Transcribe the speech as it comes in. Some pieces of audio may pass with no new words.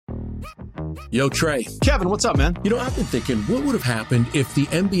Yo, Trey. Kevin, what's up, man? I've been thinking, what would have happened if the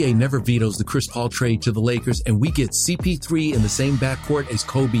NBA never vetoes the Chris Paul trade to the Lakers and we get CP3 in the same backcourt as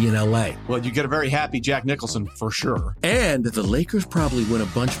Kobe in LA? Well, you get a very happy Jack Nicholson for sure. And the Lakers probably win a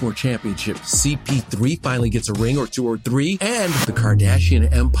bunch more championships. CP3 finally gets a ring or two or three, and the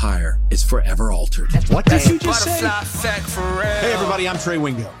Kardashian empire is forever altered. What did you just say? Hey, everybody, I'm Trey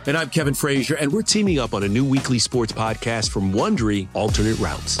Wingo. And I'm Kevin Frazier, and we're teaming up on a new weekly sports podcast from Wondery, Alternate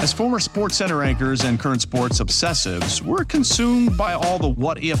Routes. As former Sports Center anchors and current sports obsessives, we're consumed by all the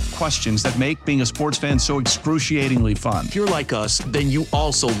what-if questions that make being a sports fan so excruciatingly fun. If you're like us, then you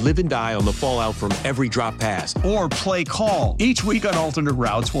also live and die on the fallout from every drop pass. Or play call. Each week on Alternate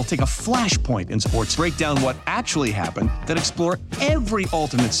Routes, we'll take a flashpoint in sports, break down what actually happened, then explore every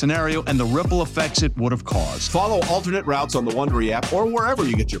alternate scenario and the ripple effects it would have caused. Follow Alternate Routes on the Wondery app or wherever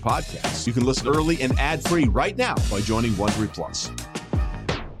you get your podcasts. You can listen early and ad-free right now by joining Wondery Plus.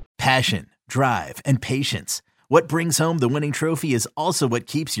 Passion, drive, and patience. What brings home the winning trophy is also what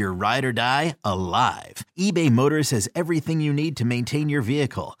keeps your ride or die alive. eBay Motors has everything you need to maintain your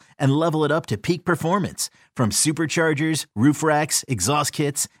vehicle and level it up to peak performance, from superchargers, roof racks, exhaust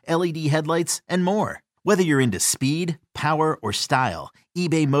kits, LED headlights, and more. Whether you're into speed, power, or style,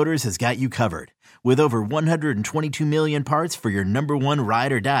 eBay Motors has got you covered. With over 122 million parts for your number one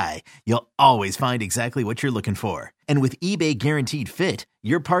ride or die, you'll always find exactly what you're looking for. And with eBay Guaranteed Fit,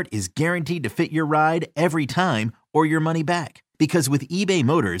 your part is guaranteed to fit your ride every time or your money back. Because with eBay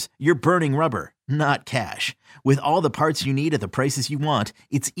Motors, you're burning rubber, not cash. With all the parts you need at the prices you want,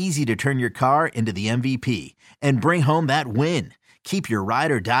 it's easy to turn your car into the MVP and bring home that win. Keep your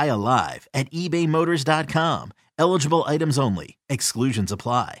ride or die alive at ebaymotors.com. Eligible items only. Exclusions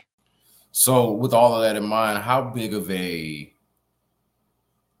apply. So with all of that in mind, how big of a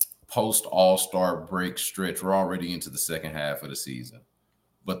post All-Star break stretch? We're already into the second half of the season,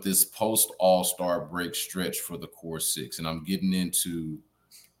 but this post All-Star break stretch for the core six, and I'm getting into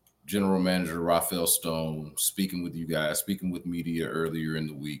General Manager Rafael Stone speaking with you guys, speaking with media earlier in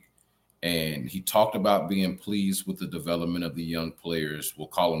the week. And he talked about being pleased with the development of the young players. We'll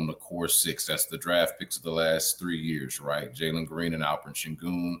call them the core six. That's the draft picks of the last 3 years, right? Jalen Green and Alperen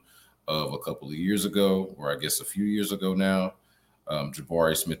Sengun of a couple of years ago, or I guess a few years ago now.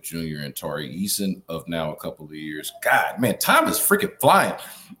 Jabari Smith Jr. and Tari Eason of now a couple of years. God, man, time is freaking flying.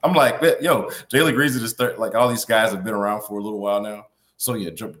 I'm like, yo, Jalen Green's is like all these guys have been around for a little while now. So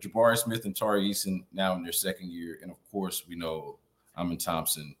yeah, Jabari Smith and Tari Eason now in their second year. And of course, we know Amen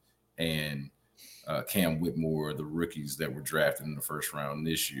Thompson and Cam Whitmore, the rookies that were drafted in the first round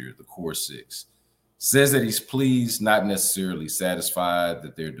this year, the core six. Says that he's pleased, not necessarily satisfied,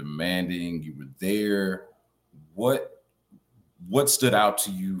 that they're demanding. You were there. What stood out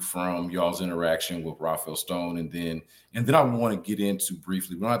to you from y'all's interaction with Rafael Stone? And then I want to get into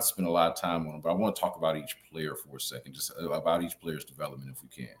briefly, we don't have to spend a lot of time on it, but I want to talk about each player for a second, just about each player's development if we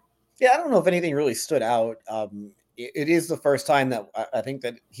can. Yeah, I don't know if anything really stood out. It is the first time that I think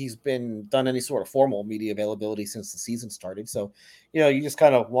that he's been done any sort of formal media availability since the season started. So, you just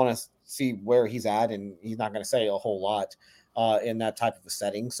kind of want to see where he's at, and he's not going to say a whole lot in that type of a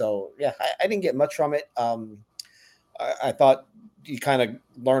setting. So, yeah, I didn't get much from it. I thought you kind of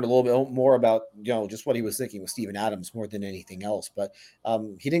learned a little bit more about, just what he was thinking with Steven Adams more than anything else. But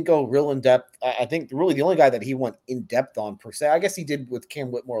he didn't go real in depth. I think really the only guy that he went in depth on per se, I guess he did with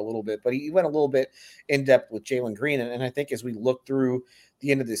Cam Whitmore a little bit, but he went a little bit in depth with Jalen Green. And I think as we look through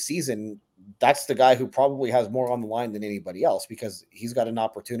the end of the season, that's the guy who probably has more on the line than anybody else, because he's got an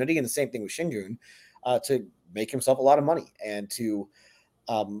opportunity, and the same thing with Sengun, to make himself a lot of money and to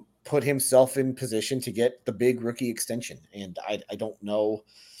put himself in position to get the big rookie extension. And I don't know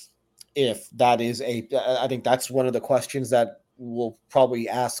if that is I think that's one of the questions that we'll probably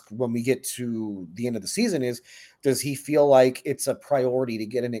ask when we get to the end of the season is, does he feel like it's a priority to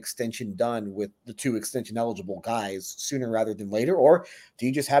get an extension done with the two extension eligible guys sooner rather than later? Or do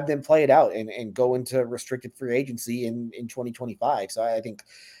you just have them play it out and go into restricted free agency in 2025? So I think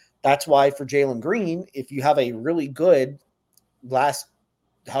that's why for Jalen Green, if you have a really good last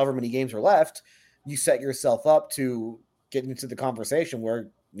however many games are left, you set yourself up to get into the conversation where,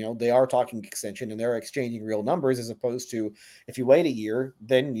 they are talking extension and they're exchanging real numbers, as opposed to if you wait a year,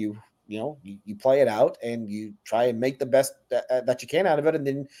 then you play it out and you try and make the best that you can out of it. And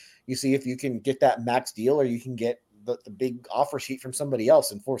then you see if you can get that max deal, or you can get the big offer sheet from somebody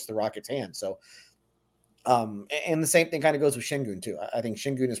else and force the Rockets' hand. So, and the same thing kind of goes with Sengun too. I think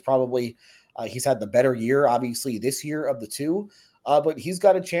Sengun is probably, he's had the better year, obviously, this year of the two. But he's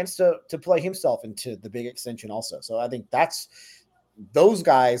got a chance to play himself into the big extension also. So I think those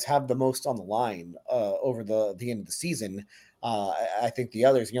guys have the most on the line over the end of the season. I think the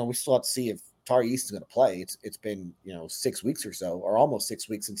others, we still have to see if Tari East is going to play. It's been 6 weeks or so, or almost 6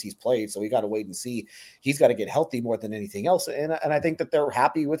 weeks since he's played. So we got to wait and see. He's got to get healthy more than anything else. And I think that they're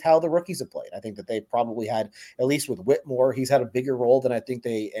happy with how the rookies have played. I think that they probably had, at least with Whitmore, he's had a bigger role than I think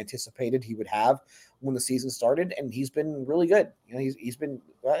they anticipated he would have when the season started, and he's been really good. He's been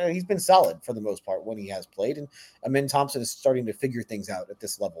solid for the most part when he has played. And Amin Thompson is starting to figure things out at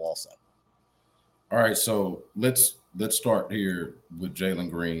this level also. All right, so let's start here with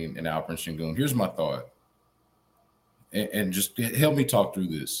Jalen Green and Alperen Sengun. Here's my thought, and just help me talk through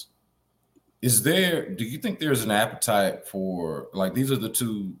this. Do you think there's an appetite for, like, these are the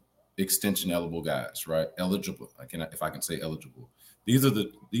two extension eligible guys, right? Eligible, if I can say eligible. These are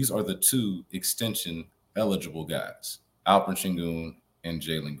the two extension eligible guys, Alperen Sengun and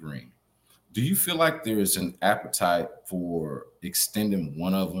Jalen Green. Do you feel like there is an appetite for extending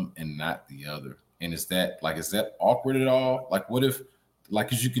one of them and not the other? And is that awkward at all? Like, what if, like,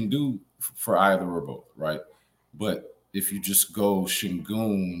 because you can do for either or both, right? But if you just go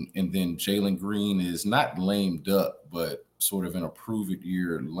Sengun and then Jalen Green is not lamed up, but sort of in a prove-it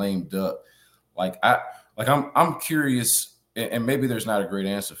year lamed up, I'm curious, and maybe there's not a great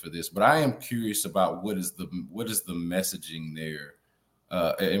answer for this, but I am curious about what is the messaging there,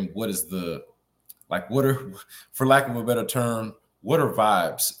 and what are, for lack of a better term, what are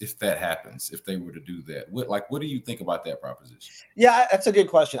vibes if that happens, if they were to do that? What do you think about that proposition? Yeah, that's a good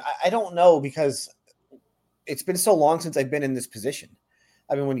question. I don't know, because it's been so long since I've been in this position.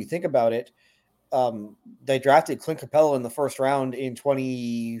 I mean, when you think about it, they drafted Clint Capella in the first round in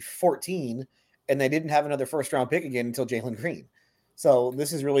 2014, and they didn't have another first-round pick again until Jalen Green. So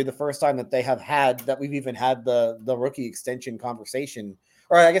this is really the first time that we've even had the rookie extension conversation.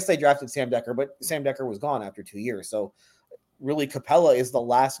 Or I guess they drafted Sam Decker, but Sam Decker was gone after 2 years. So really, Capella is the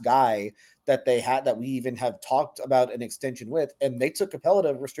last guy that they had that we even have talked about an extension with, and they took Capella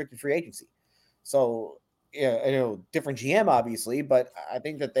to restricted free agency. So, different GM, obviously, but I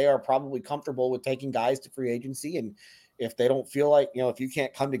think that they are probably comfortable with taking guys to free agency. And if they don't feel like, if you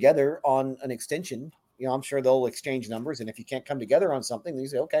can't come together on an extension, I'm sure they'll exchange numbers. And if you can't come together on something, they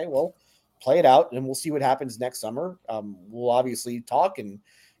say, okay, well, play it out and we'll see what happens next summer. We'll obviously talk and,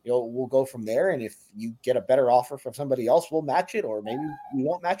 we'll go from there. And if you get a better offer from somebody else, we'll match it, or maybe we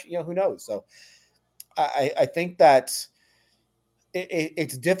won't match it. Who knows? So I think that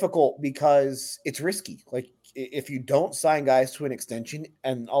it's difficult because it's risky. Like, if you don't sign guys to an extension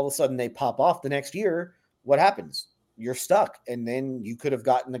and all of a sudden they pop off the next year, what happens? You're stuck. And then you could have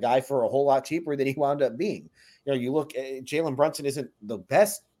gotten the guy for a whole lot cheaper than he wound up being. You look at Jalen Brunson isn't the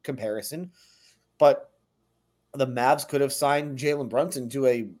best comparison, but the Mavs could have signed Jalen Brunson to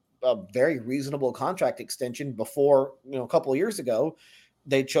a very reasonable contract extension before, a couple of years ago.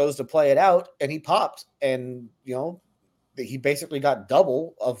 They chose to play it out and he popped, and, he basically got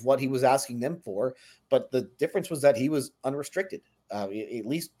double of what he was asking them for. But the difference was that he was unrestricted, at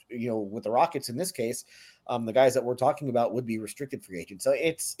least, with the Rockets in this case. The guys that we're talking about would be restricted free agents. So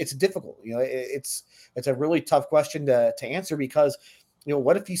it's difficult. It's a really tough question to answer, because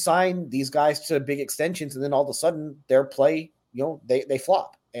what if you sign these guys to big extensions and then all of a sudden their play, they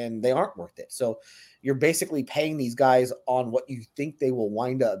flop and they aren't worth it. So you're basically paying these guys on what you think they will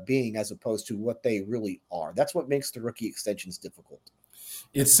wind up being, as opposed to what they really are. That's what makes the rookie extensions difficult.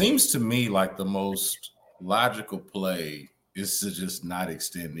 It seems to me like the most logical play is to just not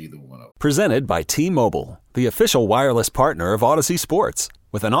extend either one of them. Presented by T-Mobile, the official wireless partner of Odyssey Sports.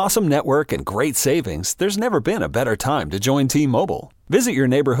 With an awesome network and great savings, there's never been a better time to join T-Mobile. Visit your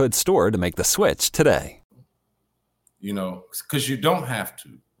neighborhood store to make the switch today. Because you don't have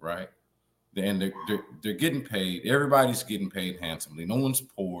to, right? And they're getting paid. Everybody's getting paid handsomely. No one's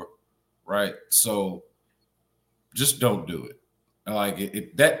poor, right? So just don't do it.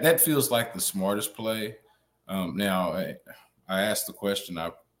 Like that feels like the smartest play. Now, I asked the question,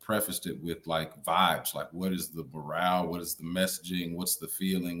 I prefaced it with like vibes, like what is the morale, what is the messaging, what's the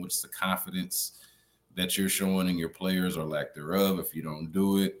feeling, what's the confidence that you're showing in your players or lack thereof if you don't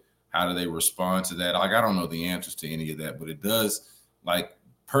do it? How do they respond to that? Like, I don't know the answers to any of that, but it does, like,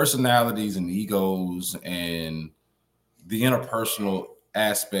 personalities and egos and the interpersonal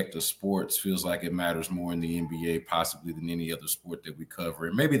aspect of sports feels like it matters more in the NBA possibly than any other sport that we cover.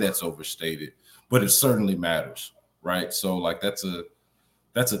 And maybe that's overstated, but it certainly matters, right? So like that's a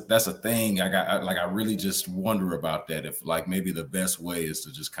thing. I really just wonder about that. If like maybe the best way is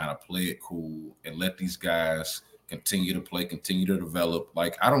to just kind of play it cool and let these guys continue to play, continue to develop.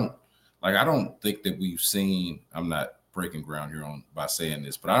 I don't think that we've seen, I'm not breaking ground here by saying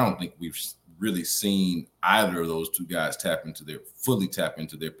this, but I don't think we've really seen either of those two guys fully tap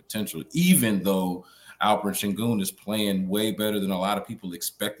into their potential, even though Alperen Sengun is playing way better than a lot of people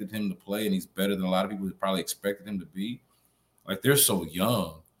expected him to play, and he's better than a lot of people probably expected him to be. Like, they're so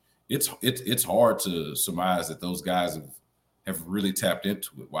young. It's hard to surmise that those guys have really tapped into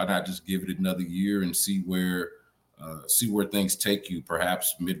it. Why not just give it another year and see where things take you,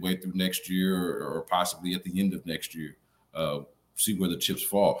 perhaps midway through next year or possibly at the end of next year, see where the chips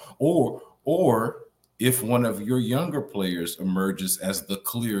fall. Or if one of your younger players emerges as the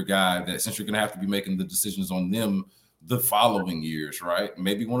clear guy, that since you're going to have to be making the decisions on them the following years, right?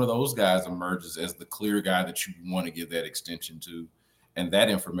 Maybe one of those guys emerges as the clear guy that you want to give that extension to, and that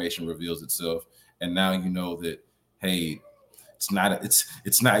information reveals itself. And now you know that, hey, it's not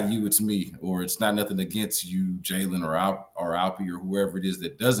you, it's me, or it's not nothing against you, Jalen or Alpi or whoever it is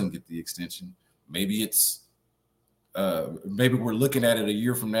that doesn't get the extension. Maybe maybe we're looking at it a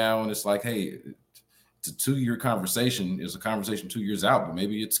year from now and it's like, hey, it's a 2-year conversation. It's a conversation 2 years out, but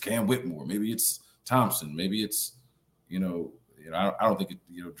maybe it's Cam Whitmore, maybe it's Thompson, maybe it's I don't think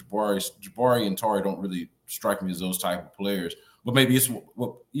Jabari and Tari don't really strike me as those type of players, but maybe it's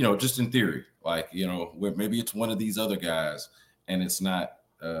just in theory, like maybe it's one of these other guys, and it's not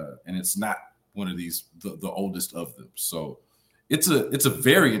one of these the oldest of them. So it's a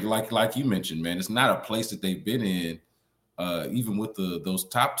very, like you mentioned, man, it's not a place that they've been in. Even with those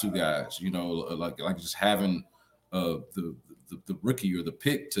top 2 guys, like just having the rookie or the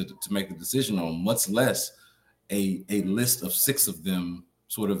pick to make the decision on, much less a list of 6 of them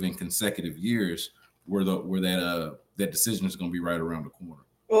sort of in consecutive years where that decision is going to be right around the corner.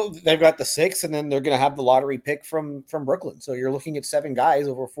 Well, they've got the 6, and then they're going to have the lottery pick from Brooklyn. So you're looking at 7 guys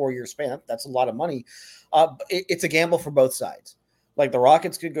over a 4-year span. That's a lot of money. It's a gamble for both sides. Like, the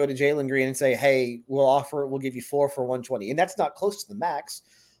Rockets could go to Jalen Green and say, hey, we'll give you 4 for 120. And that's not close to the max.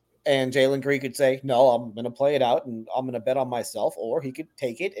 And Jalen Green could say, no, I'm going to play it out and I'm going to bet on myself. Or he could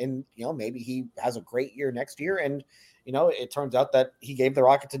take it and, maybe he has a great year next year. And, it turns out that he gave the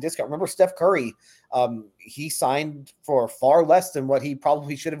Rockets a discount. Remember Steph Curry, he signed for far less than what he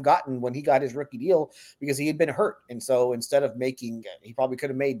probably should have gotten when he got his rookie deal because he had been hurt. And so instead of he probably could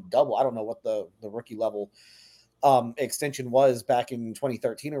have made double. I don't know what the rookie level extension was back in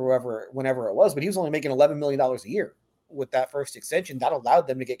 2013 or whenever it was, but he was only making $11 million a year with that first extension. That allowed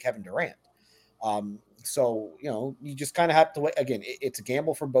them to get Kevin Durant. So, you just kind of have to wait. Again, it's a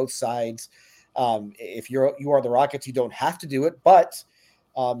gamble for both sides. If you are the Rockets, you don't have to do it, but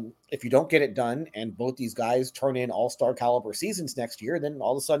if you don't get it done and both these guys turn in all-star caliber seasons next year, then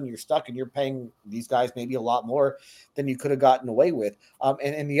all of a sudden you're stuck and you're paying these guys maybe a lot more than you could have gotten away with.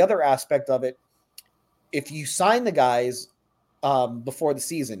 And the other aspect of it, if you sign the guys before the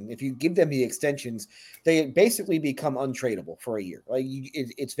season, if you give them the extensions, they basically become untradeable for a year. Like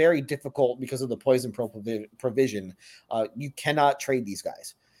it's very difficult because of the poison provision. You cannot trade these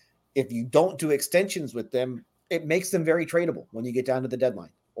guys. If you don't do extensions with them, it makes them very tradable when you get down to the deadline.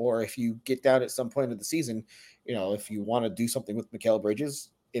 Or if you get down at some point of the season, if you want to do something with Mikal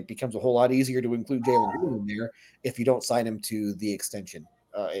Bridges, it becomes a whole lot easier to include Jalen Green in there if you don't sign him to the extension.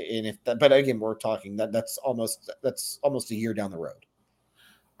 But again, we're talking that's almost a year down the road.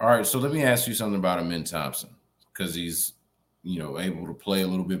 All right, so let me ask you something about Amen Thompson, because he's able to play a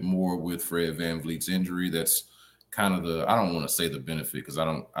little bit more with Fred VanVleet's injury. That's kind of I don't want to say the benefit, because I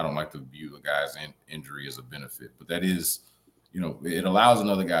don't like to view a guy's injury as a benefit, but that is, it allows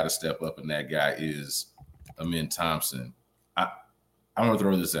another guy to step up, and that guy is Amen Thompson. I'm going to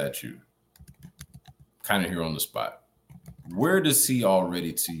throw this at you, kind of here on the spot. Where does he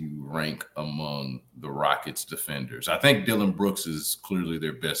already to you rank among the Rockets defenders? I think Dillon Brooks is clearly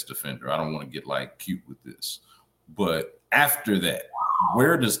their best defender. I don't want to get cute with this, but after that,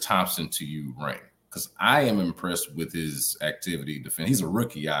 where does Thompson to you rank? Because I am impressed with his activity defense. He's a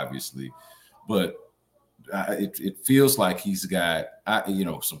rookie, obviously, but it feels like he's got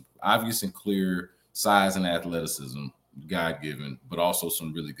some obvious and clear size and athleticism, God-given, but also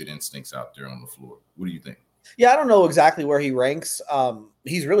some really good instincts out there on the floor. What do you think? Yeah, I don't know exactly where he ranks.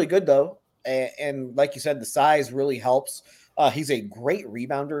 He's really good, though. And like you said, the size really helps. He's a great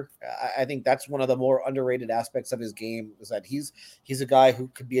rebounder. I think that's one of the more underrated aspects of his game, is that he's a guy who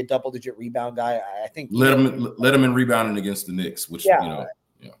could be a double-digit rebound guy. I think let him in rebounding against the Knicks, which one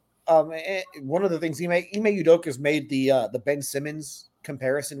of the things Ime Udoka's made the Ben Simmons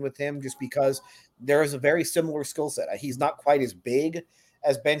comparison with him, just because there is a very similar skill set. He's not quite as big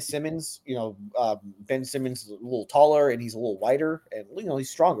as Ben Simmons. Ben Simmons is a little taller and he's a little wider, and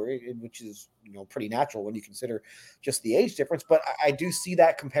he's stronger, which is pretty natural when you consider just the age difference. But I do see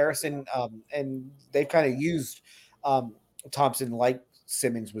that comparison, and they've kind of used Thompson like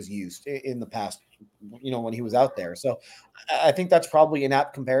Simmons was used in the past when he was out there. So I think that's probably an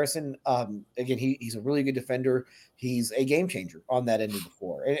apt comparison. Again, he's a really good defender. He's a game changer on that end of the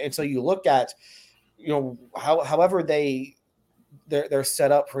floor. And so you look at, however they're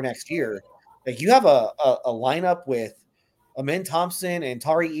set up for next year. Like you have a lineup with Amen Thompson and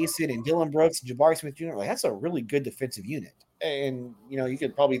Tari Eason and Dylan Brooks and Jabari Smith Jr. Like that's a really good defensive unit. And you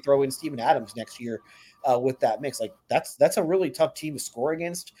could probably throw in Steven Adams next year with that mix. Like that's a really tough team to score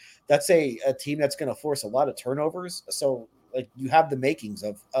against. That's a team that's going to force a lot of turnovers. So like you have the makings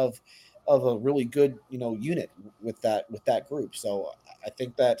of a really good unit with that group. So I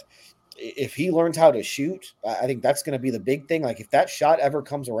think that if he learns how to shoot, I think that's going to be the big thing. Like if that shot ever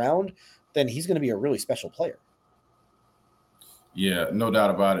comes around, then he's going to be a really special player. Yeah, no doubt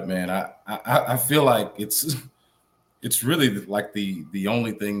about it, man. I feel like it's really like the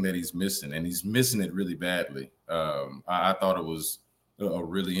only thing that he's missing, and he's missing it really badly. I thought it was a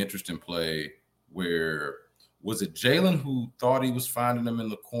really interesting play where was it Jalen who thought he was finding him in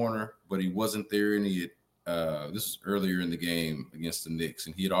the corner, but he wasn't there, and he had this was earlier in the game against the Knicks,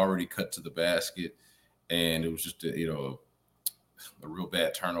 and he had already cut to the basket, and it was just a real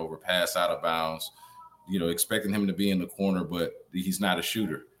bad turnover, pass out of bounds. Expecting him to be in the corner, but he's not a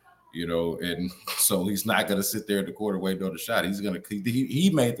shooter, and so he's not going to sit there at the corner waiting on the shot. He's going to, he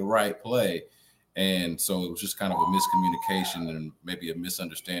made the right play. And so it was just kind of a miscommunication and maybe a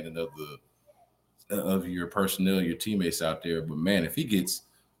misunderstanding of your personnel, your teammates out there. But man, if he gets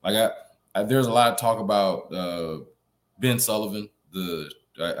there's a lot of talk about Ben Sullivan,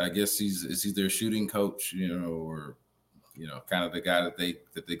 I guess is he their shooting coach, or kind of the guy that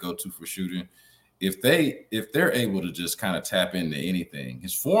they go to for shooting. If they're able to just kind of tap into anything,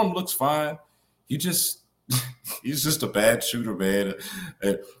 his form looks fine. He's just a bad shooter, man.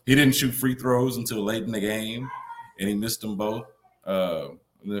 He didn't shoot free throws until late in the game, and he missed them both.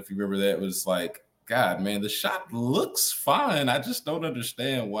 If you remember that, it was like, God, man, the shot looks fine. I just don't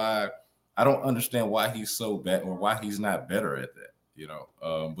understand why. I don't understand why he's so bad or why he's not better at that.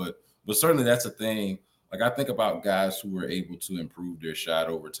 But certainly that's a thing. Like I think about guys who were able to improve their shot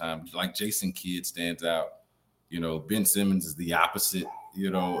over time, like Jason Kidd stands out. Ben Simmons is the opposite.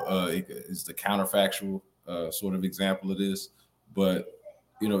 Is the counterfactual sort of example of this. But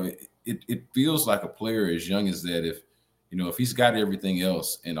it feels like a player as young as that. If he's got everything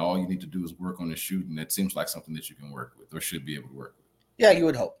else and all you need to do is work on his shooting, that seems like something that you can work with or should be able to work with. Yeah, you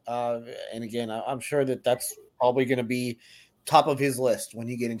would hope. And again, I'm sure that's probably going to be top of his list when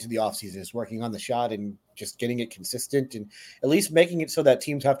you get into the offseason is working on the shot and just getting it consistent and at least making it so that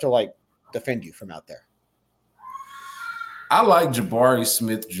teams have to defend you from out there. I like Jabari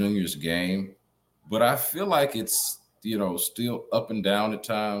Smith Jr.'s game, but I feel like it's, still up and down at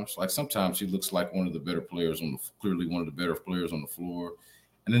times. Like sometimes he looks like one of the better players clearly one of the better players on the floor.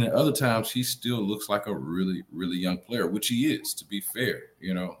 And then at other times he still looks like a really, really young player, which he is, to be fair.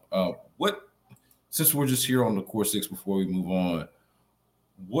 Since we're just here on the Core Six before we move on,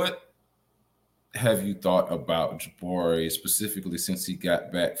 what have you thought about Jabari specifically since he got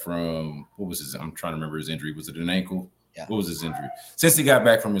back from I'm trying to remember his injury. Was it an ankle? Yeah. What was his injury? Since he got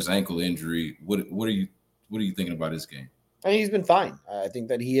back from his ankle injury, what are you thinking about his game? I mean, he's been fine. I think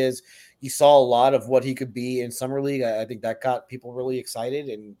that you saw a lot of what he could be in summer league. I think that got people really excited,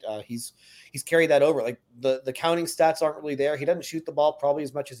 and he's carried that over. Like the counting stats aren't really there. He doesn't shoot the ball probably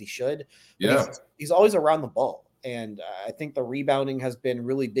as much as he should. Yeah, he's always around the ball, and I think the rebounding has been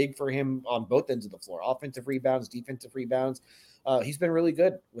really big for him on both ends of the floor. Offensive rebounds, defensive rebounds. He's been really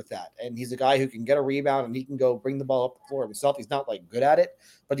good with that, and he's a guy who can get a rebound and he can go bring the ball up the floor himself. He's not good at it,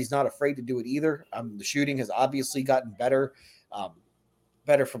 but he's not afraid to do it either. The shooting has obviously gotten better,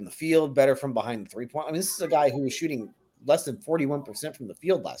 better from the field, better from behind the 3-point. I mean, this is a guy who was shooting less than 41% from the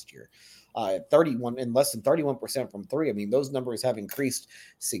field last year, 31 and less than 31% from three. I mean, those numbers have increased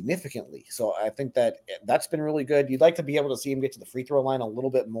significantly. So I think that's been really good. You'd like to be able to see him get to the free throw line a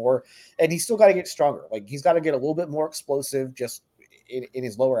little bit more, and he's still got to get stronger. Like he's got to get a little bit more explosive just in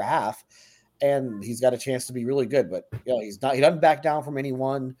his lower half, and he's got a chance to be really good. But he doesn't back down from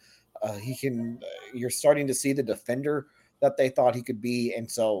anyone. You're starting to see the defender that they thought he could be, and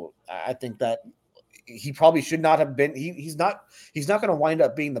so I think that he probably should not have been. He's not going to wind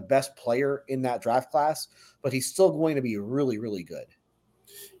up being the best player in that draft class, but he's still going to be really, really good.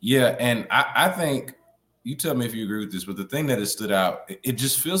 Yeah, and I think you tell me if you agree with this, but the thing that has stood out, it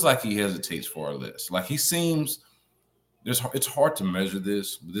just feels like he hesitates for a list. Like he seems it's hard to measure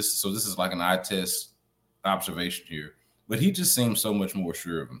this. This is like an eye test observation here, but he just seems so much more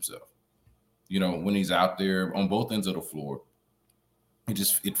sure of himself. When he's out there on both ends of the floor.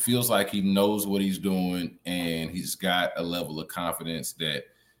 It feels like he knows what he's doing, and he's got a level of confidence that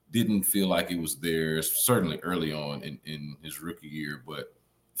Didn't feel like it was there, certainly early on in his rookie year, but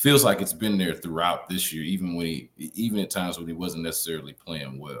feels like it's been there throughout this year, even at times when he wasn't necessarily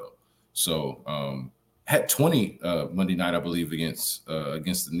playing well. So had 20 Monday night, I believe, against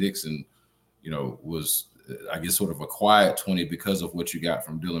the Knicks, and was I guess sort of a quiet 20 because of what you got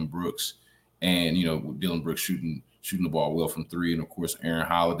from Dillon Brooks, and Dillon Brooks shooting the ball well from three, and of course Aaron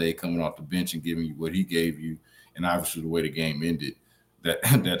Holiday coming off the bench and giving you what he gave you, and obviously the way the game ended,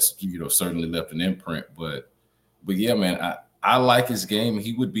 that's certainly left an imprint. But yeah, man, I like his game.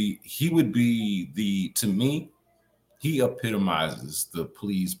 He would be to me, he epitomizes the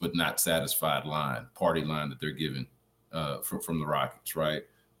pleased but not satisfied party line that they're giving from the Rockets, right?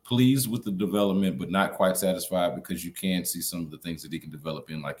 Pleased with the development, but not quite satisfied because you can see some of the things that he can develop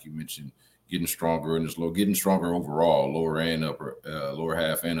in, like you mentioned, getting stronger in his getting stronger overall, lower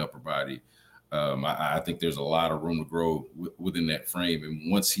half and upper body. I think there's a lot of room to grow within that frame.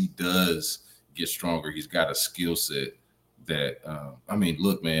 And once he does get stronger, he's got a skill set that,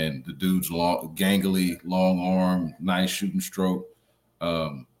 look, man, the dude's gangly, long arm, nice shooting stroke,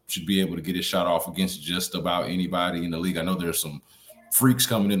 should be able to get his shot off against just about anybody in the league. I know there's some freaks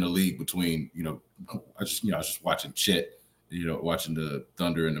coming in the league between, I was just watching Chet, watching the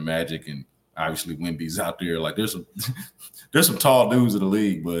Thunder and the Magic, and obviously Wemby's out there. Like there's some tall dudes in the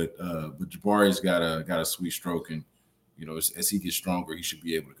league, but Jabari's got a sweet stroke, and as he gets stronger, he should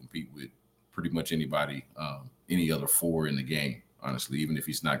be able to compete with pretty much anybody, any other four in the game, honestly, even if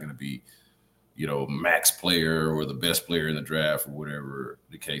he's not going to be, max player or the best player in the draft or whatever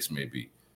the case may be.